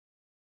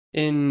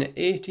In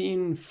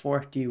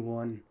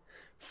 1841,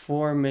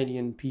 4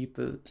 million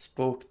people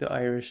spoke the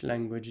Irish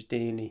language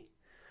daily.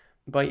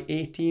 By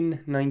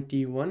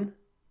 1891,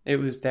 it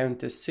was down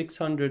to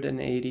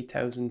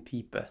 680,000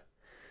 people.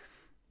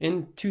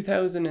 In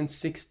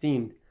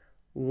 2016,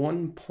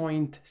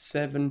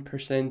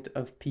 1.7%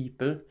 of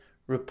people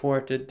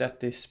reported that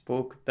they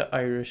spoke the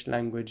Irish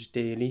language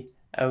daily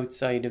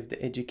outside of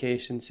the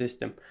education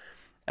system,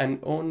 and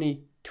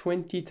only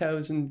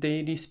 20,000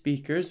 daily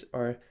speakers,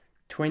 or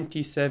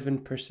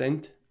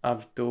 27%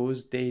 of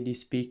those daily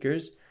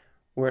speakers,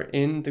 were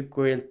in the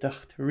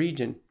Gaeltacht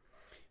region.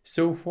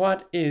 So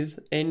what is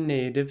a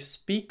native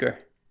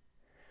speaker?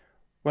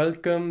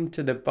 Welcome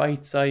to the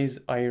Bite Size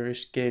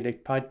Irish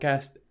Gaelic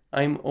podcast.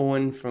 I'm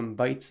Owen from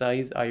Bite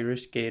Size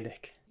Irish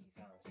Gaelic.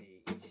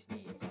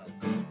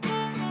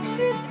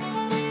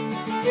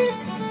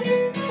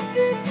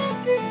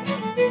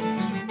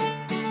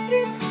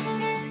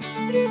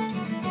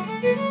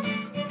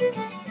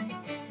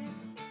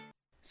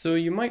 So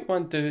you might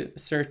want to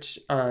search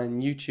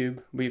on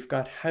YouTube. We've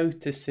got how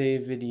to say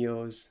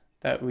videos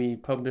that we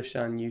publish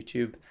on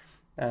YouTube.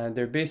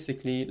 They're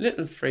basically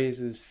little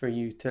phrases for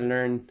you to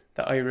learn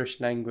the Irish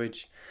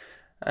language.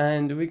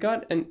 And we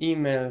got an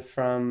email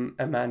from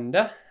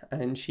Amanda,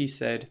 and she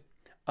said,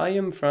 I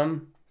am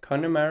from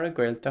Connemara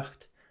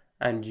Gaeltacht,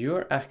 and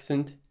your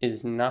accent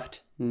is not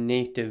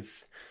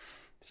native.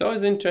 So I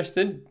was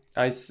interested.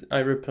 I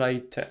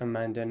replied to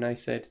Amanda and I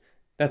said,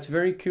 that's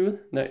very cool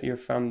that you're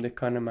from the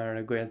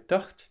Connemara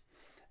Gaeltacht.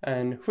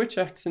 And which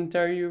accent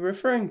are you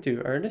referring to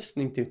or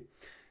listening to?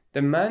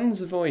 The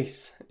man's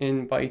voice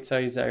in Bite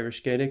Size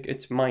Irish Gaelic,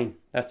 it's mine,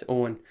 that's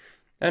Owen.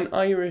 And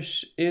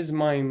Irish is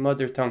my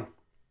mother tongue.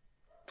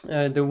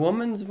 The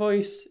woman's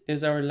voice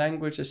is our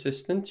language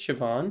assistant,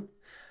 Siobhan,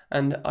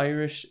 and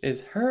Irish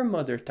is her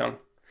mother tongue.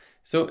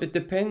 So it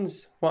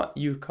depends what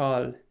you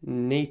call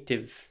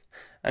native.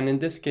 And in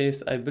this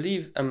case, I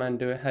believe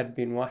Amanda had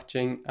been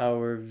watching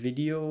our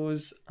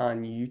videos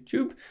on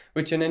YouTube,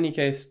 which in any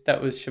case,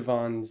 that was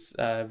Siobhan's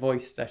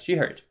voice that she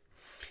heard.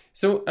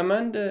 So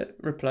Amanda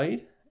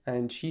replied,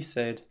 and she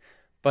said,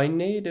 by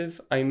native,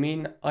 I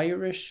mean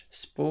Irish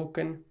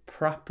spoken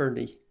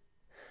properly.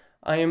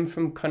 I am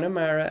from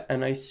Connemara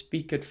and I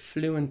speak it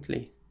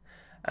fluently.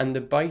 And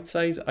the Bite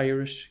Size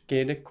Irish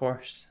Gaelic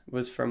course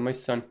was for my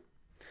son.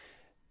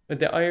 But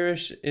the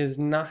Irish is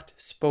not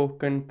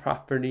spoken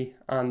properly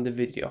on the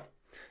video.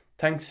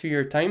 Thanks for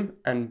your time.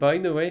 And by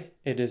the way,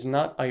 it is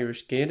not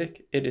Irish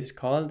Gaelic. It is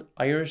called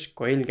Irish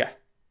Gaeilge.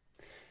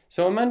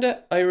 So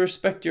Amanda, I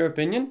respect your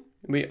opinion.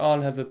 We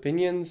all have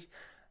opinions.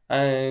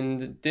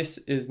 And this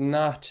is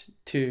not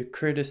to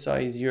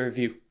criticize your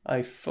view.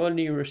 I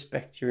fully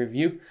respect your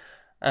view.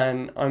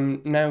 And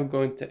I'm now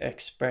going to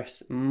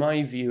express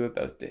my view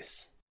about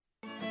this.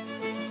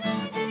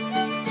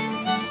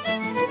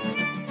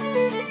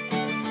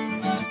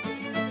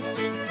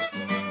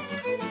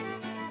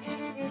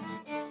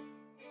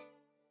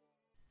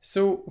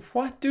 So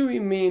what do we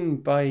mean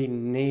by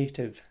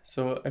native?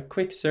 So a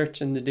quick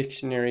search in the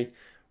dictionary,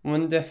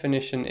 one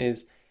definition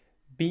is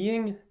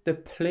being the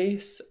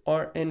place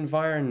or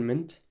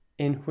environment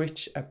in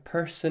which a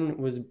person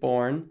was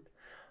born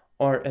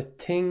or a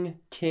thing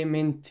came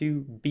into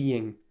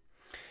being.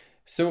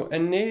 So a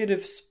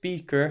native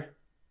speaker,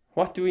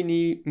 what do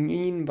we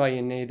mean by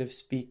a native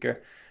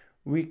speaker?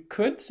 We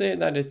could say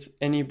that it's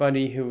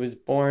anybody who was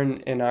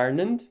born in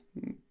Ireland,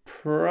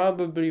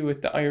 probably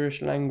with the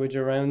Irish language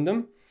around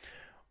them.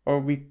 Or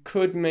we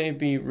could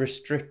maybe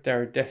restrict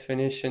our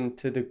definition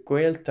to the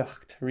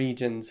Gaeltacht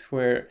regions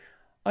where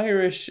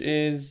Irish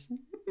is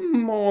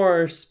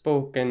more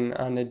spoken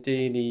on a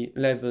daily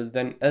level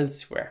than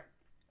elsewhere.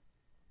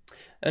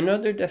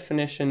 Another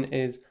definition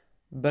is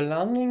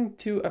belonging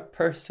to a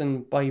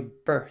person by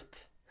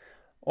birth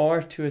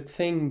or to a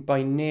thing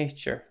by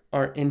nature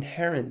or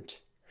inherent.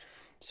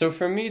 So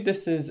for me,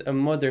 this is a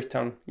mother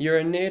tongue. You're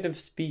a native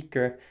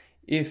speaker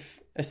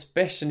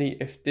especially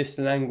if this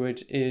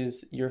language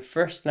is your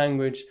first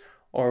language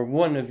or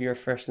one of your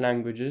first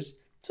languages.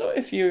 So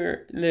if you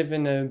live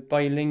in a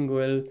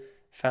bilingual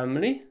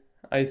family,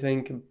 I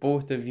think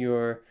both of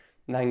your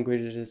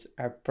languages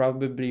are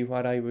probably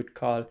what I would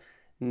call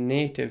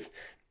native.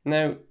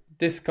 Now,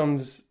 this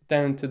comes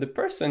down to the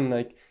person.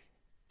 Like,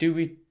 do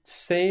we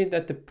say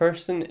that the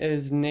person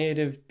is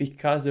native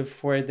because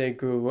of where they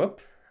grew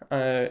up?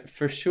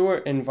 For sure,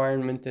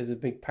 environment is a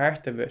big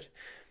part of it.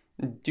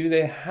 Do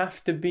they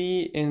have to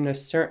be in a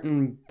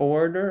certain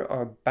border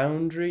or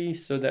boundary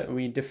so that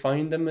we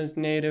define them as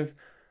native?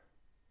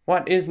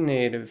 What is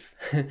native?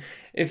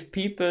 If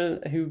people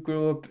who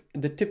grow up,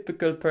 the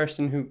typical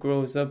person who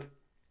grows up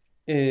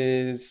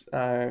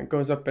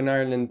goes up in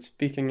Ireland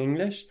speaking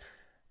English,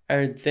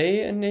 are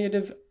they a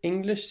native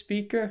English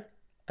speaker?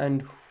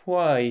 And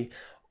why?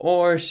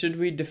 Or should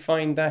we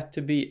define that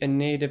to be a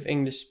native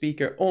English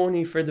speaker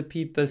only for the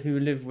people who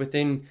live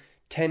within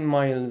 10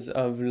 miles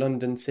of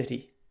London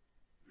City?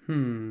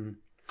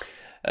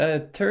 A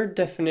third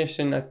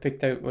definition I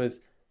picked out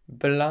was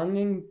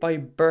belonging by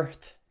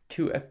birth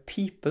to a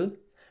people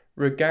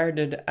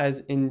regarded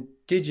as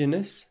indigenous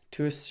indigenous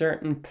to a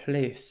certain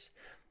place,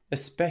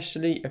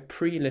 especially a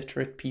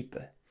pre-literate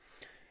people.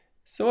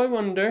 So I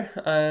wonder,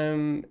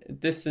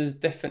 this is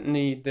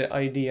definitely the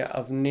idea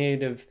of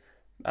native,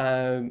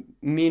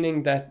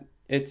 meaning that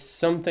it's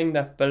something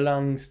that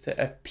belongs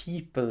to a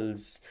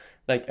people's,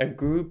 like a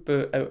group,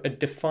 a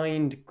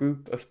defined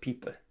group of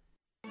people.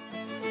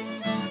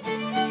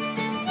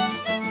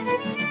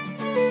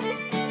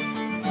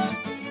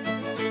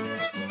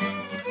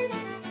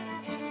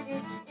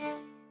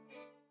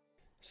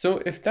 So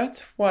if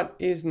that's what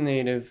is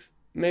native,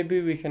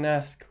 maybe we can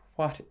ask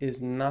what is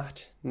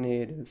not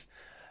native.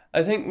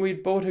 I think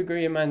we'd both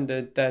agree,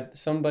 Amanda, that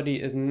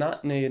somebody is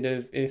not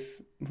native if,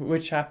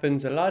 which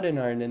happens a lot in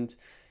Ireland,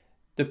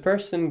 the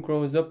person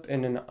grows up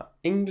in an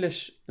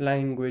English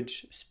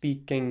language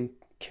speaking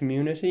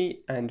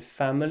community and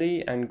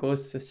family and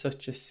goes to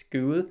such a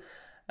school,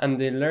 and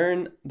they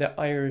learn the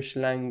Irish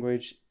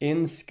language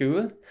in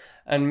school,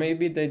 and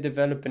maybe they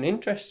develop an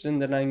interest in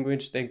the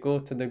language. They go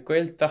to the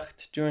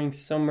Gaeltacht during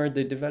summer,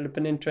 they develop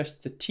an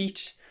interest to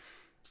teach.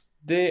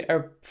 They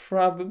are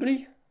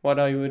probably what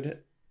I would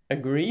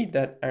agree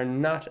that are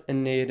not a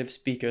native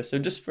speaker. So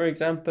just for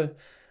example,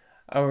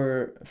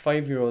 our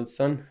 5-year-old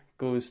son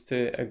goes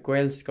to a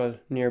Gaelscoil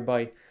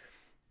nearby.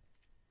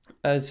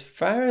 As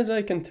far as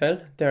I can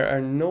tell, there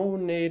are no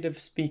native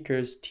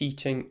speakers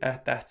teaching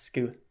at that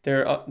school.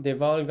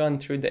 They've all gone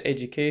through the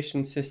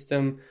education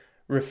system,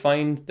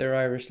 refined their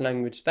Irish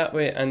language that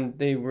way, and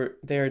they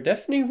are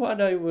definitely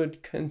what I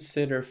would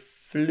consider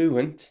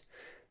fluent,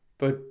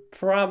 but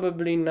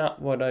probably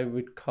not what I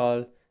would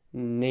call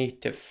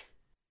native.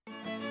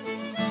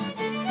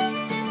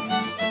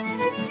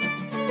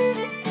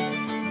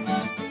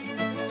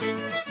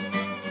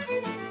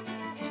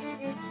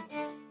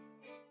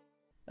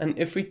 And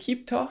if we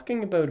keep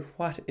talking about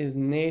what is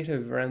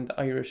native around the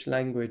Irish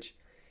language,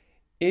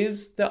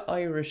 is the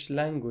Irish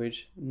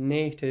language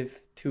native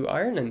to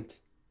Ireland?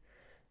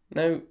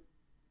 Now,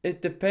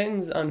 it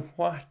depends on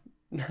what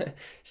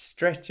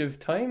stretch of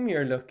time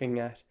you're looking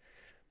at.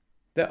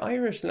 The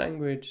Irish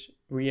language,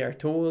 we are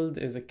told,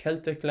 is a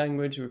Celtic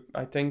language.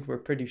 I think we're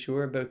pretty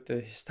sure about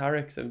the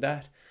historics of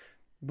that.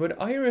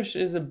 But Irish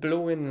is a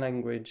blow-in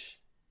language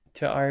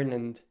to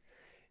Ireland.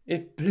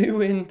 It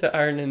blew into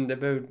Ireland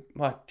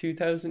about,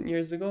 2,000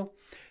 years ago?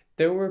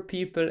 There were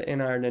people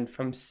in Ireland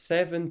from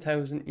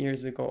 7,000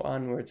 years ago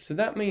onwards. So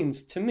that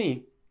means, to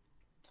me,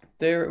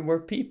 there were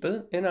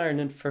people in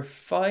Ireland for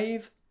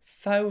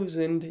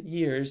 5,000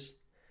 years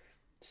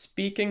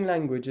speaking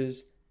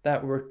languages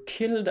that were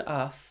killed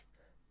off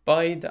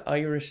by the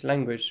Irish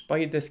language,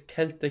 by this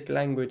Celtic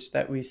language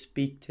that we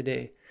speak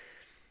today.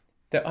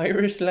 The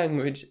Irish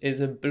language is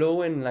a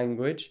blow-in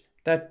language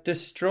that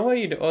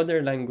destroyed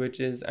other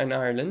languages in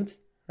Ireland,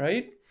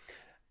 right?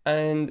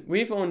 And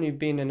we've only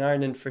been in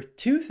Ireland for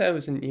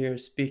 2,000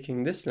 years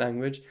speaking this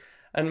language,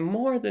 and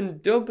more than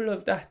double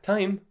of that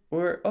time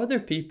were other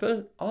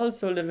people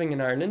also living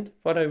in Ireland,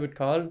 what I would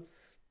call,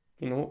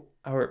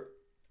 our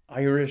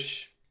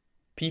Irish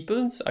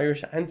peoples,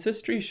 Irish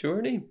ancestry,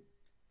 surely.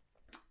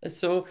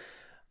 So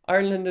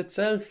Ireland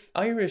itself,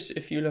 Irish,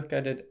 if you look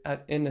at it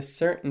in a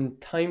certain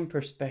time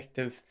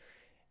perspective,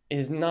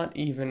 is not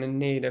even a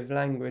native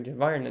language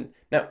of Ireland.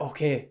 Now,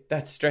 okay,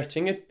 that's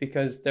stretching it,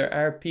 because there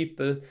are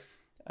people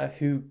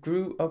who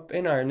grew up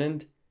in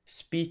Ireland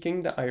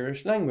speaking the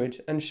Irish language,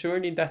 and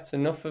surely that's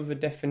enough of a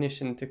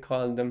definition to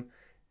call them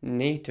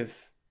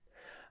native.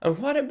 And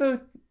what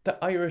about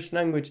the Irish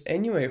language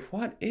anyway?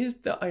 What is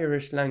the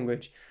Irish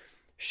language?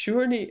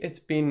 Surely it's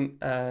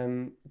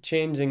been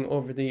changing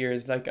over the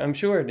years, like I'm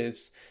sure it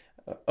is.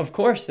 Of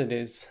course it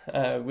is.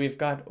 We've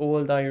got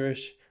Old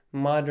Irish,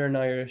 Modern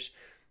Irish.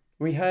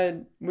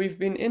 We've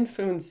been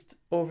influenced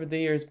over the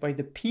years by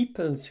the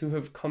peoples who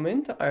have come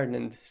into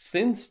Ireland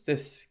since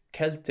this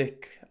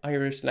Celtic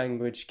Irish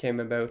language came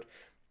about.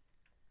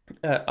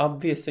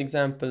 Obvious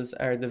examples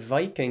are the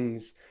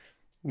Vikings.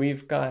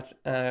 We've got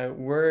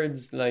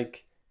words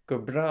like go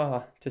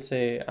bra to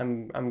say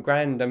I'm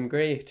grand, I'm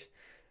great,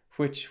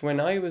 which when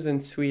I was in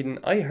Sweden,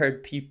 I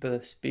heard people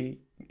speak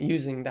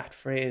using that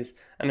phrase,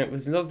 and it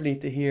was lovely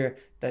to hear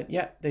that,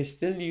 yeah, they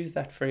still use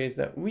that phrase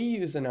that we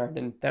use in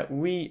Ireland, that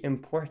we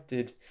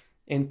imported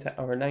into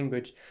our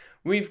language.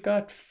 We've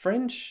got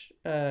French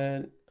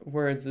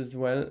words as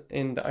well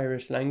in the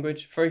Irish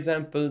language. For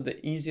example,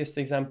 the easiest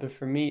example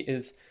for me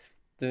is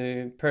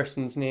the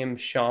person's name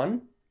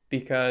Sean,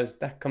 because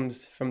that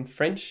comes from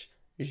French,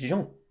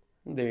 Jean.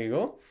 There you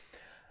go.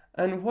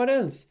 And what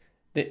else?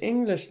 The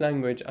English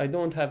language, I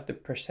don't have the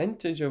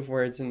percentage of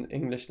words in the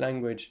English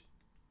language,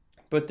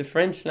 but the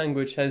French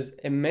language has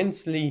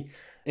immensely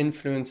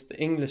influenced the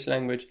English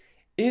language.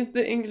 Is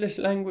the English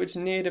language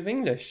native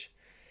English?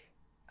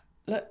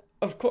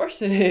 Of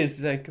course it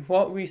is. Like,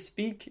 what we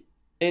speak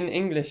in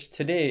English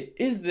today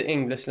is the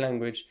English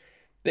language.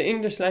 The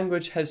English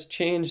language has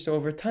changed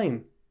over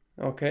time,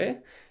 okay?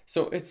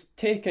 So it's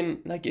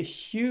taken like a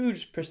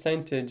huge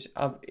percentage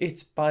of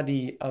its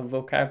body of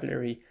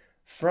vocabulary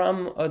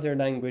from other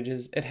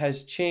languages. It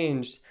has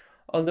changed.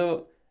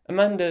 Although,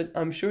 Amanda,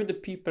 I'm sure the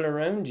people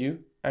around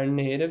you are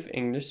native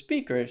English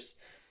speakers.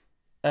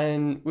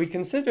 And we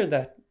consider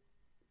that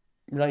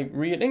like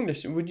real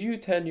English. Would you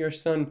tell your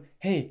son,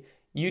 hey,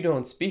 you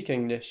don't speak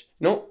English?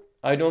 No,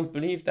 I don't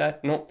believe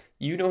that. No,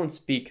 you don't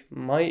speak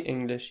my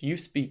English. You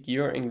speak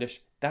your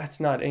English. That's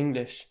not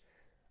English.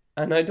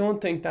 And I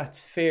don't think that's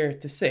fair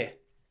to say.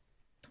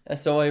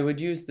 So I would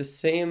use the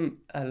same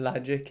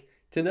logic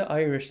to the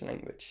Irish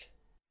language.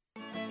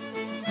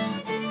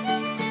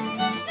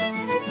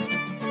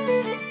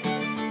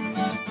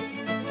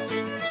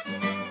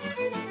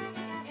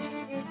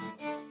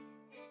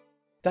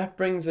 That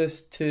brings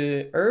us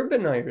to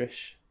urban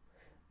Irish.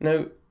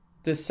 Now,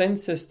 the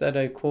census that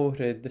I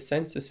quoted, the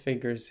census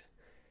figures,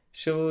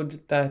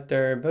 showed that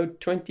there are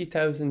about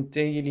 20,000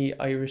 daily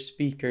Irish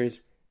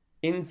speakers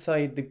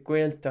inside the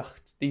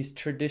Gaeltacht, these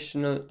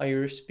traditional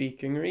Irish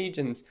speaking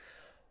regions.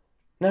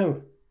 Now,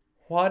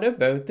 what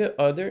about the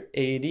other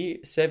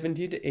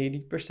 70 to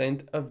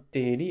 80% of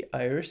daily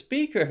Irish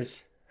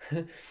speakers?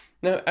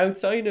 Now,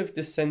 outside of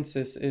the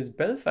census is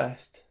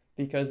Belfast,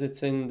 because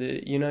it's in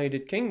the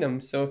United Kingdom,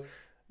 so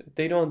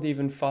they don't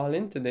even fall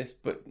into this.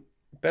 But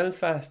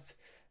Belfast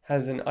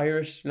has an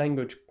Irish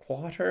language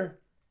quarter.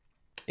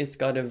 It's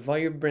got a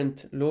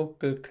vibrant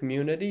local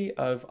community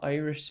of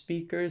Irish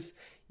speakers.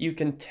 You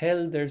can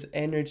tell there's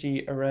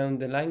energy around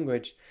the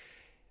language.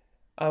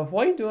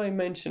 Why do I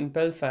mention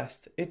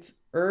Belfast? It's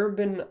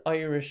urban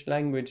Irish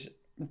language.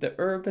 The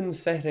urban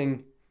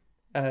setting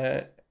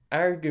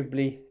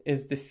arguably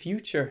is the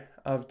future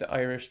of the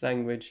Irish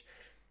language.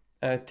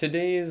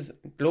 Today's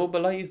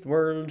globalized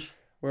world,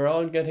 we're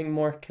all getting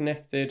more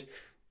connected.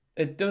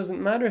 It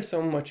doesn't matter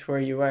so much where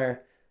you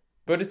are,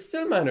 but it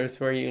still matters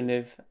where you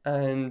live.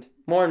 And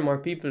more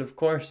people, of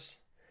course,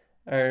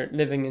 are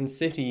living in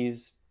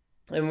cities.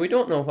 And we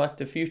don't know what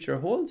the future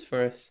holds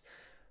for us.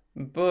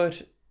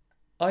 But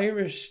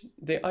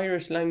the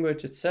Irish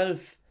language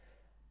itself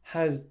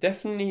has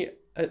definitely,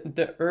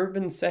 the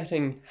urban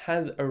setting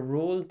has a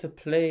role to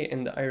play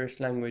in the Irish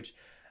language.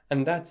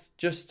 And that's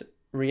just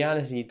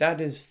reality.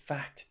 That is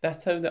fact.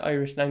 That's how the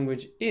Irish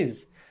language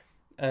is.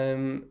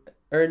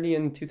 Early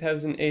in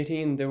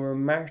 2018, there were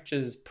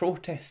marches,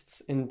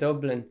 protests in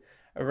Dublin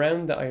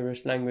around the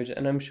Irish language,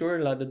 and I'm sure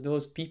a lot of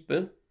those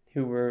people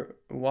who were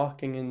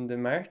walking in the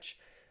march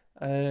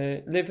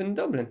live in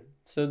Dublin.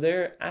 So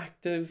they're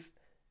active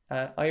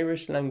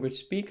Irish language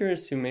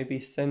speakers who maybe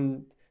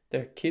send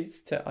their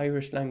kids to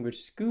Irish language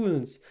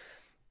schools,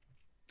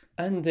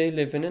 and they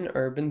live in an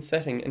urban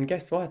setting. And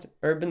guess what?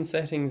 Urban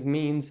settings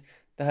means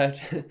that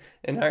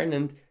in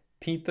Ireland,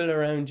 people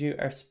around you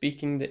are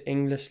speaking the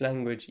English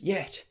language.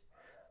 Yet,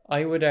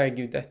 I would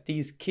argue that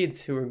these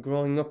kids who are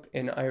growing up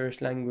in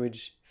Irish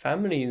language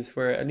families,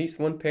 where at least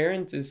one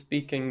parent is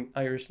speaking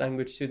Irish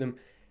language to them,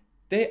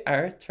 they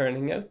are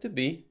turning out to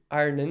be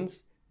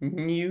Ireland's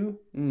new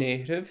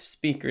native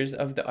speakers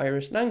of the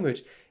Irish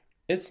language.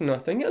 It's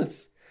nothing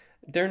else.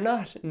 They're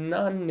not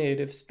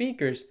non-native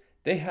speakers.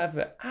 They have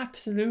an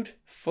absolute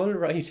full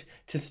right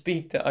to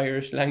speak the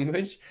Irish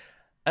language.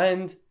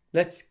 And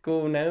let's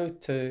go now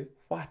to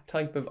what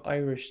type of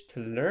Irish to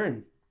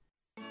learn.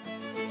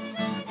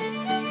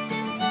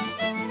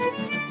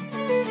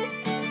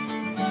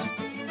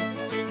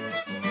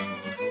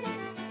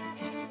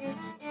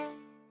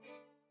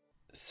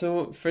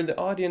 So for the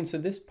audience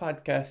of this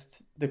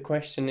podcast, the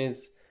question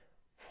is,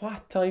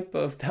 what type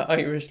of the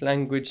Irish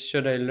language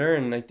should I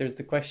learn? Like, there's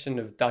the question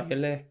of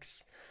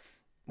dialects.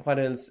 What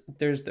else?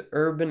 There's the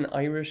urban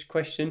Irish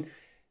question.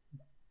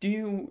 Do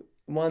you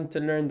want to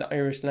learn the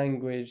Irish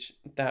language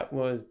that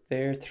was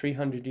there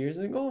 300 years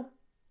ago?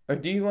 Or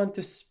do you want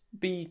to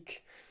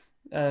speak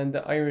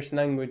the Irish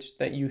language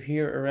that you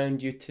hear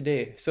around you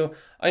today? So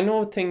I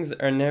know things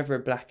are never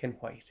black and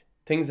white.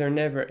 Things are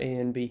never A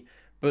and B.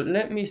 But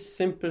let me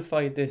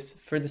simplify this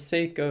for the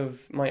sake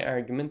of my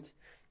argument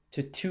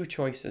to two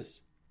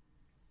choices.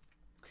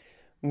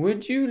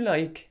 Would you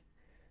like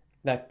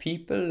that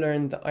people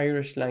learn the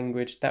Irish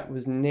language that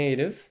was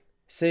native,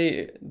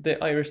 say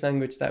the Irish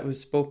language that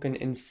was spoken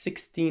in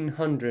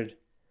 1600,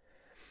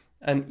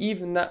 and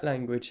even that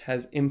language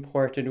has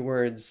imported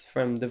words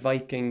from the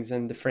Vikings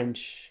and the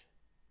French?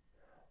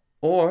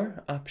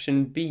 Or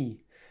option B,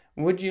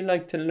 would you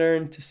like to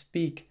learn to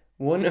speak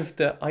one of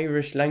the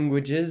Irish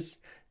languages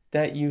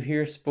that you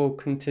hear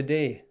spoken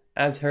today,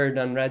 as heard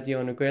on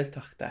Radio na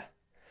Gaeltachta?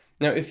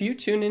 Now, if you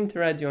tune into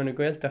Radio na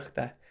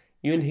Gaeltachta,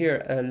 you'll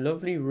hear a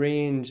lovely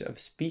range of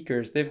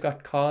speakers. They've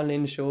got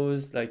call-in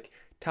shows, like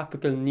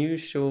topical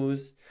news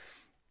shows.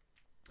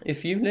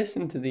 If you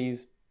listen to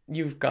these,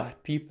 you've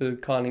got people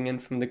calling in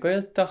from the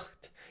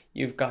Gaeltacht,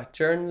 you've got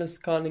journalists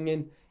calling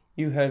in,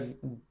 you have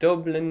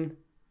Dublin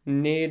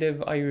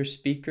native Irish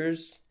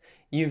speakers,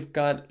 you've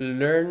got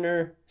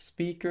learner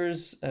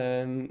speakers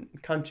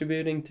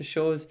contributing to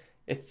shows.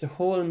 It's a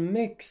whole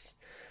mix.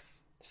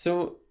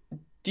 So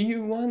do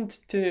you want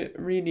to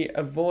really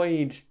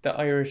avoid the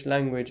Irish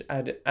language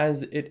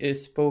as it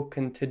is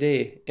spoken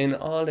today in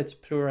all its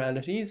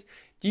pluralities?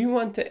 Do you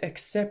want to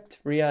accept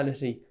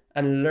reality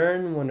and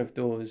learn one of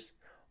those?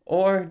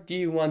 Or do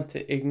you want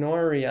to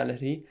ignore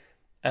reality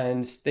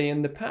and stay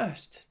in the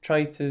past?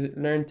 Try to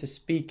learn to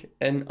speak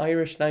an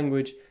Irish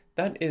language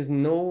that is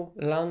no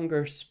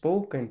longer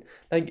spoken.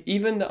 Like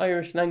even the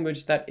Irish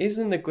language that is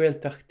in the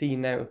Gaeltachti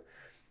now,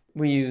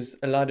 we use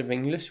a lot of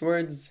English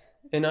words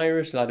in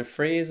Irish, a lot of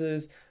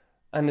phrases.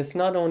 And it's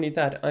not only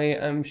that,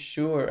 I'm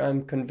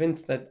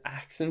convinced that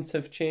accents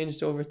have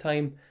changed over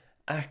time.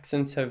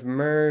 Accents have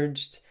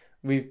merged.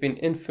 We've been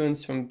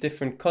influenced from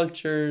different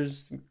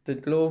cultures, the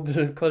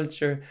global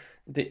culture.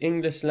 The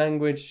English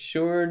language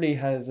surely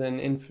has an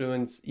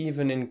influence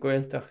even in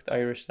Gaeltacht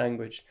Irish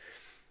language.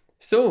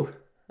 So,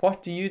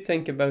 what do you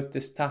think about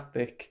this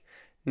topic?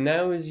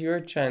 Now is your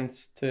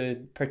chance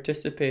to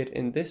participate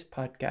in this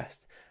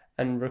podcast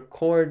and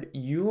record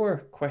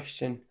your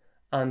question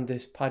on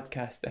this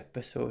podcast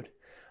episode.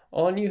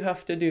 All you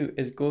have to do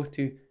is go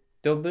to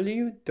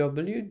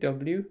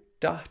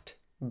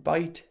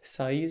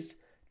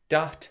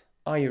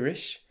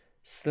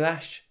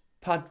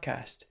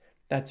www.bitesize.irish/podcast.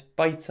 That's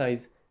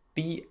bitesize,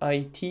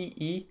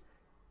 BITESIZE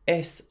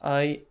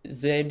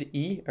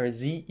or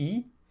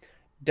ZE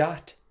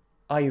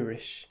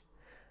 .irish.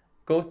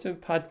 Go to the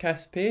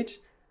podcast page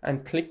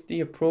and click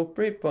the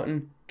appropriate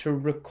button to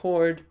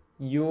record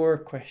your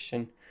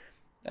question.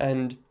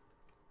 And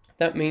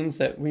that means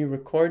that we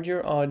record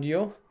your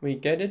audio, we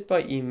get it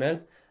by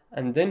email,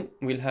 and then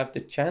we'll have the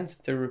chance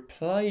to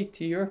reply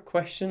to your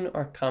question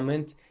or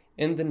comment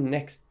in the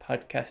next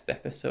podcast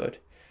episode.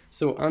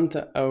 So on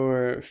to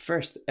our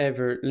first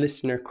ever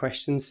listener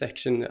question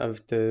section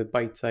of the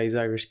Bite Size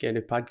Irish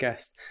Gaelic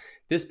podcast.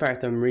 This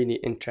part I'm really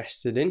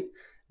interested in,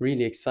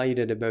 really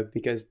excited about,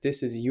 because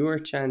this is your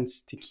chance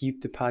to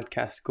keep the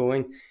podcast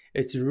going.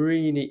 It's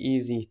really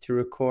easy to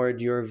record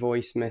your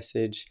voice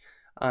message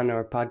on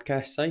our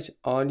podcast site.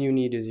 All you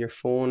need is your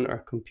phone or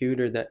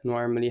computer that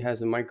normally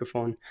has a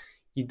microphone.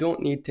 You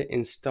don't need to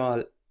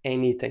install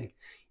anything.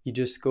 You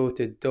just go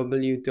to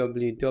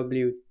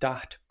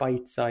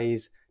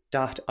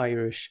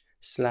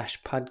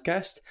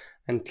www.bitesize.irish/podcast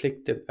and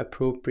click the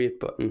appropriate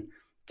button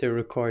to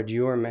record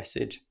your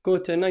message. Go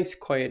to a nice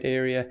quiet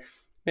area,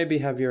 maybe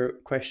have your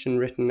question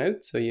written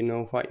out so you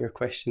know what your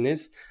question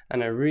is,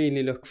 and I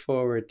really look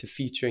forward to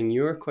featuring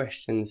your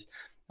questions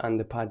on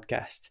the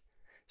podcast.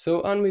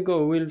 So on we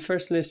go. We'll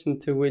first listen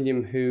to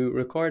William, who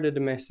recorded a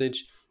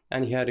message,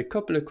 and he had a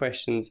couple of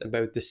questions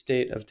about the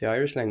state of the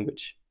Irish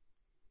language.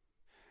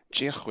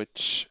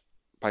 Diolch,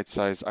 Bite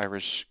Size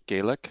Irish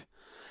Gaelic.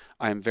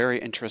 I am very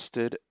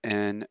interested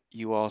in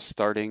you all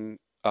starting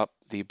up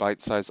the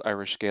Bite Size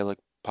Irish Gaelic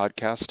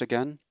podcast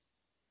again.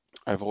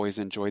 I've always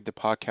enjoyed the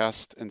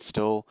podcast and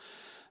still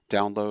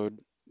download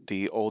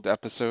the old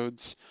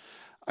episodes.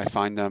 I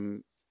find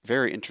them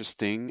very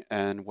interesting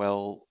and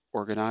well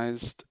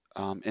organized.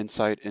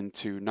 Insight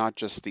into not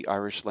just the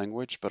Irish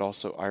language, but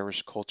also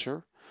Irish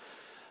culture.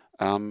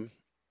 I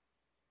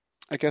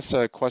guess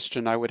a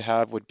question I would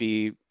have would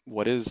be,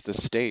 what is the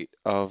state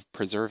of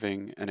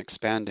preserving and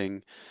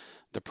expanding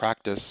the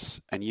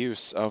practice and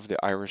use of the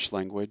Irish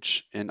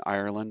language in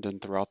Ireland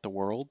and throughout the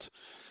world?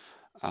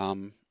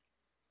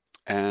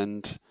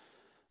 And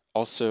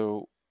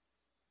also,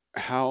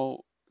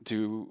 how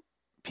do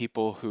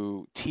people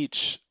who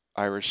teach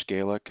Irish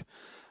Gaelic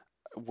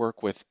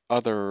work with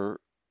other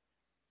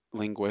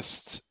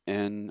linguists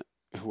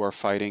who are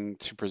fighting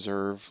to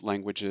preserve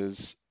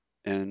languages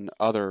in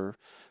other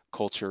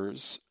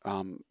cultures,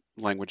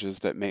 languages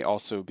that may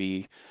also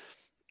be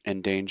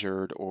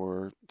endangered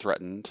or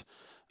threatened,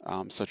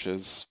 such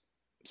as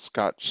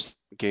Scotch,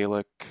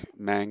 Gaelic,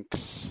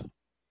 Manx,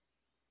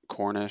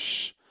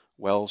 Cornish,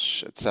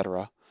 Welsh,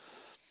 etc.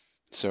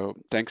 So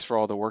thanks for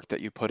all the work that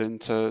you put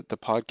into the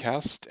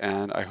podcast,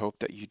 and I hope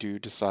that you do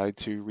decide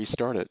to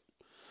restart it.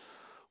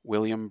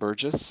 William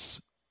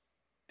Burgess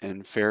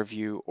in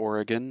Fairview,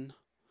 Oregon.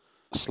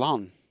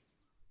 Slán.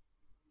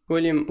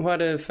 William,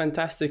 what a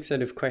fantastic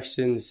set of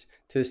questions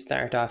to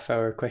start off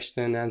our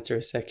question and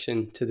answer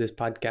section to this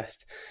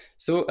podcast.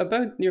 So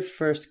about your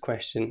first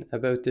question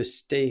about the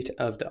state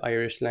of the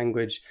Irish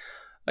language,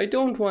 I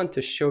don't want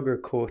to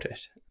sugarcoat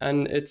it,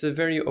 and it's a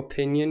very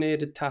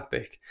opinionated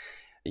topic.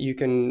 You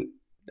can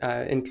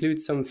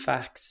include some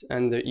facts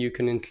and that you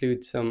can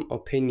include some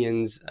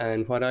opinions,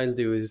 and what I'll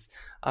do is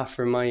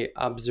offer my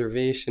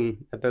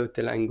observation about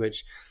the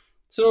language.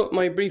 So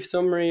my brief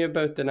summary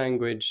about the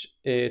language: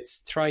 it's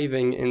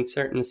thriving in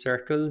certain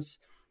circles.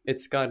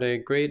 It's got a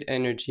great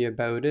energy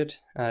about it.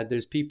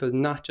 There's people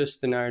not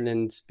just in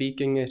Ireland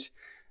speaking it.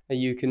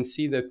 You can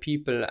see that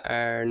people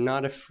are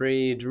not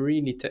afraid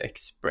really to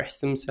express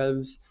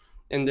themselves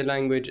in the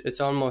language. It's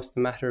almost a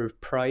matter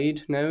of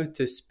pride now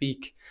to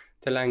speak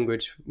the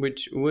language,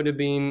 which would have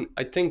been,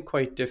 I think,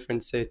 quite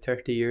different, say,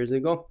 30 years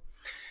ago.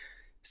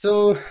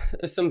 So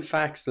some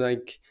facts,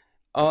 like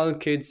all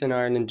kids in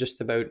Ireland just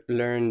about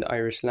learn the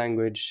Irish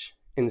language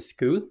in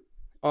school,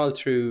 all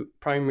through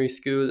primary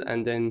school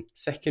and then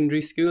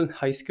secondary school,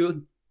 high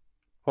school.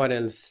 What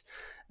else?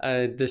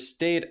 The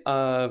state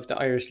of the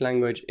Irish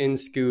language in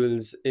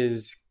schools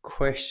is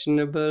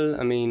questionable.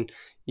 I mean,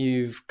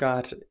 you've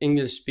got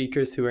English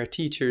speakers who are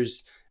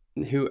teachers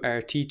who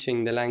are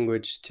teaching the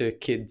language to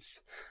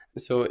kids.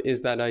 So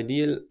is that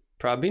ideal?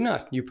 Probably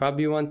not. You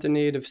probably want a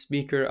native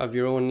speaker of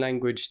your own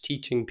language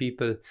teaching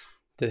people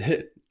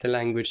the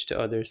language to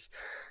others.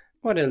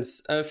 What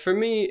else? For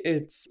me,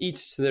 it's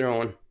each to their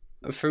own.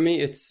 For me,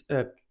 it's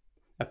a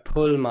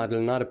pull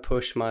model, not a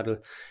push model.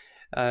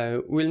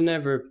 We'll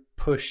never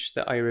push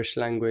the Irish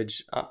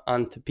language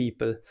onto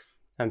people,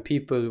 and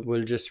people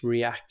will just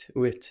react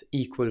with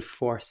equal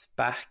force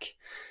back.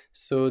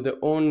 So the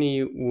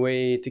only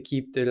way to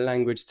keep the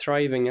language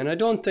thriving, and I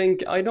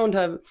don't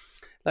have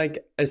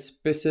like a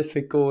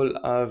specific goal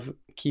of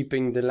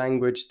keeping the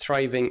language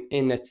thriving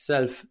in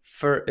itself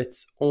for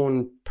its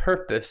own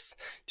purpose.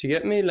 Do you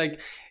get me? Like,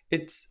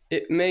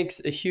 it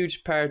makes a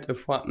huge part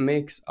of what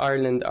makes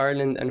Ireland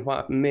Ireland and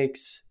what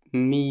makes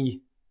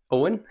me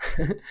Owen.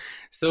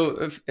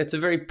 So it's a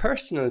very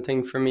personal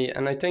thing for me,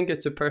 and I think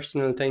it's a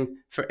personal thing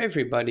for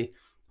everybody.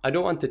 I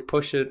don't want to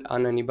push it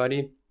on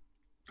anybody.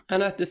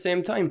 And at the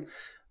same time,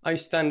 I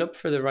stand up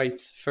for the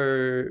rights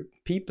for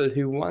people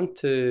who want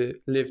to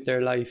live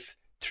their life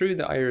through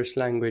the Irish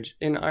language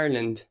in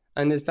Ireland.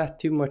 And is that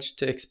too much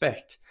to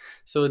expect?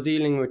 So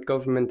dealing with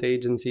government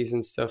agencies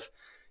and stuff,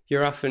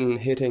 you're often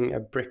hitting a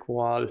brick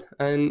wall.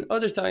 And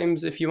other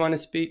times, if you want to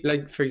speak,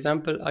 like for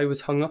example, I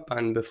was hung up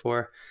on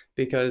before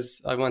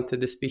because I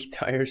wanted to speak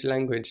the Irish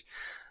language.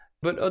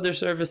 But other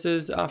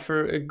services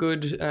offer a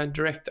good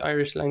direct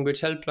Irish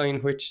language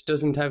helpline, which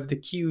doesn't have the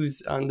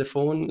cues on the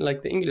phone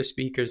like the English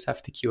speakers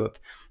have to queue up.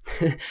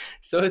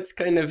 So it's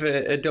kind of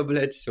a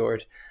double-edged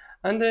sword.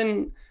 And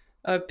then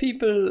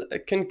people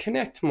can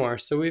connect more.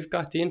 So we've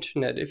got the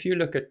internet. If you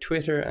look at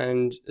Twitter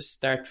and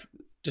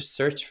just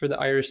search for the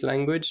Irish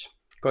language,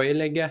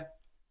 Gaeilge,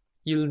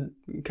 you'll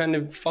kind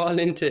of fall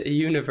into a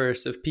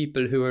universe of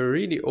people who are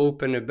really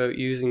open about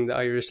using the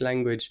Irish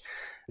language.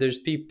 There's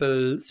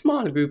people,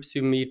 small groups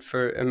who meet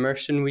for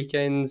immersion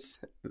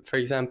weekends, for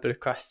example,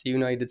 across the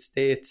United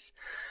States.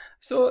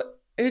 So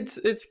it's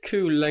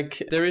cool.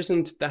 Like, there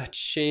isn't that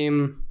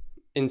shame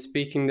in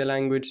speaking the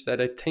language that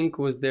I think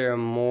was there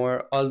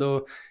more,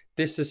 although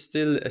this is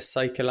still a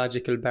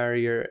psychological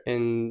barrier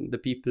in the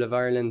people of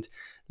Ireland.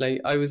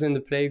 Like, I was in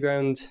the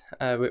playground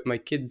with my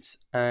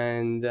kids,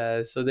 and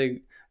so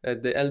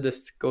the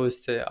eldest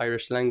goes to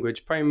Irish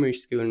language primary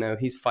school now.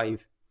 He's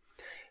 5.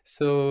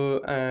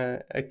 So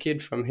a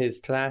kid from his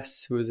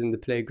class was in the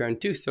playground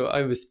too. So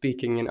I was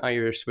speaking in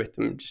Irish with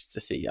him just to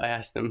see. I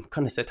asked him,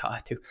 "Can I say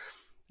to?"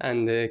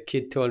 And the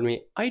kid told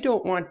me, "I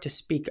don't want to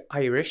speak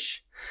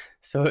Irish."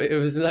 So it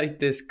was like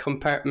this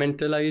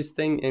compartmentalized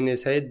thing in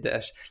his head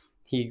that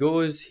he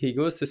goes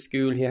to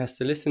school, he has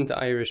to listen to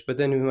Irish, but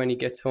then when he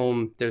gets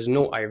home, there's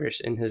no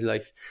Irish in his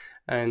life.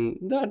 And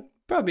that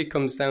probably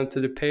comes down to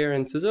the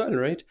parents as well,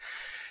 right?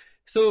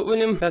 So,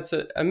 William, that's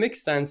a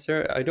mixed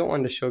answer. I don't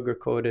want to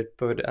sugarcoat it,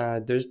 but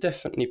there's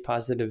definitely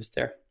positives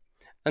there.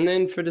 And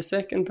then for the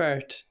second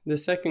part, the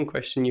second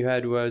question you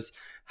had was,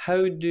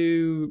 how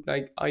do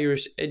like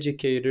Irish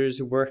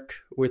educators work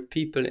with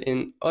people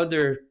in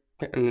other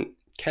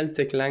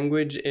Celtic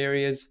language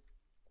areas?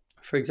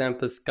 For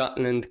example,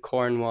 Scotland,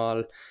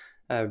 Cornwall,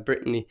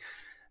 Brittany,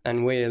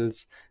 and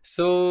Wales.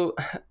 So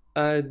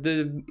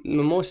the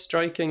most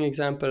striking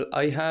example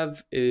I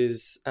have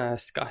is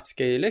Scots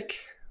Gaelic,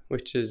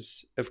 which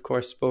is, of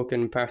course,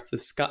 spoken in parts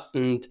of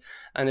Scotland,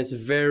 and it's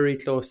very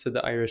close to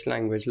the Irish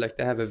language. Like,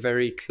 they have a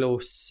very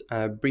close,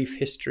 brief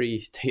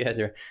history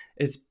together.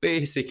 It's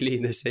basically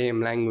the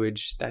same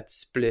language that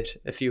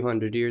split a few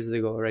hundred years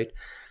ago, right?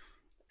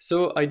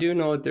 So I do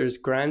know there's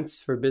grants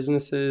for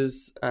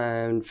businesses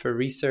and for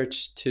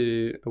research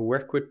to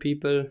work with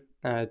people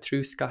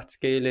through Scots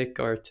Gaelic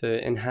or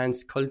to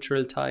enhance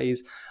cultural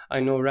ties. I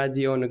know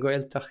Radio na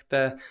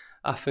Gaeltachta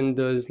often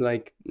does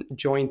like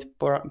joint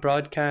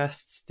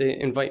broadcasts. They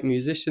invite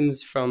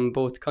musicians from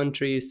both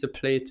countries to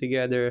play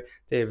together.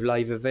 They have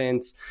live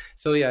events.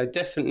 So yeah,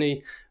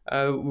 definitely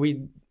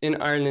we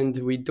in Ireland,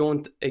 we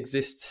don't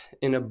exist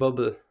in a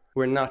bubble.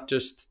 We're not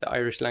just the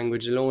Irish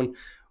language alone.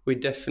 We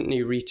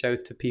definitely reach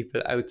out to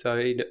people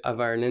outside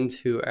of Ireland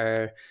who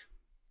are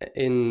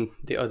in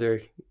the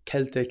other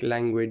Celtic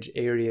language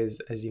areas,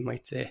 as you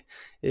might say,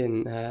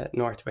 in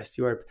Northwest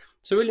Europe.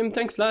 So, William,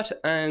 thanks a lot.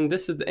 And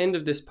this is the end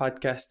of this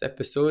podcast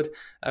episode.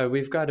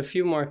 We've got a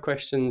few more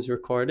questions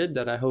recorded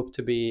that I hope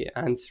to be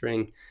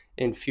answering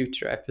in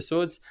future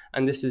episodes.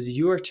 And this is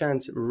your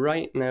chance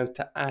right now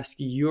to ask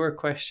your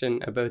question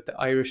about the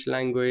Irish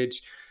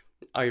language,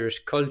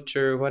 Irish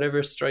culture,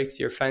 whatever strikes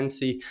your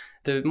fancy.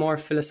 The more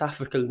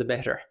philosophical, the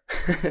better.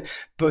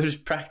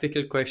 But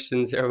practical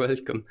questions are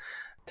welcome.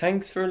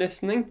 Thanks for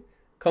listening.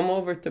 Come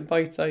over to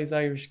Bite Size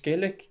Irish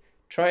Gaelic,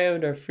 try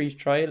out our free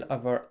trial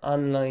of our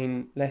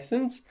online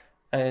lessons,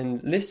 and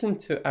listen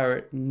to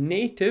our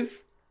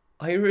native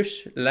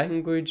Irish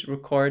language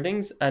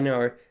recordings and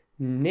our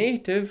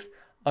native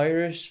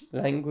Irish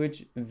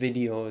language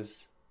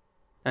videos.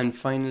 And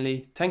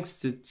finally, thanks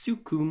to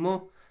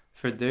Tsukumo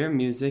for their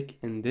music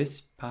in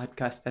this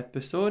podcast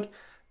episode,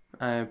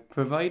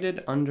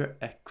 provided under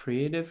a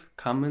Creative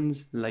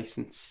Commons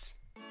license.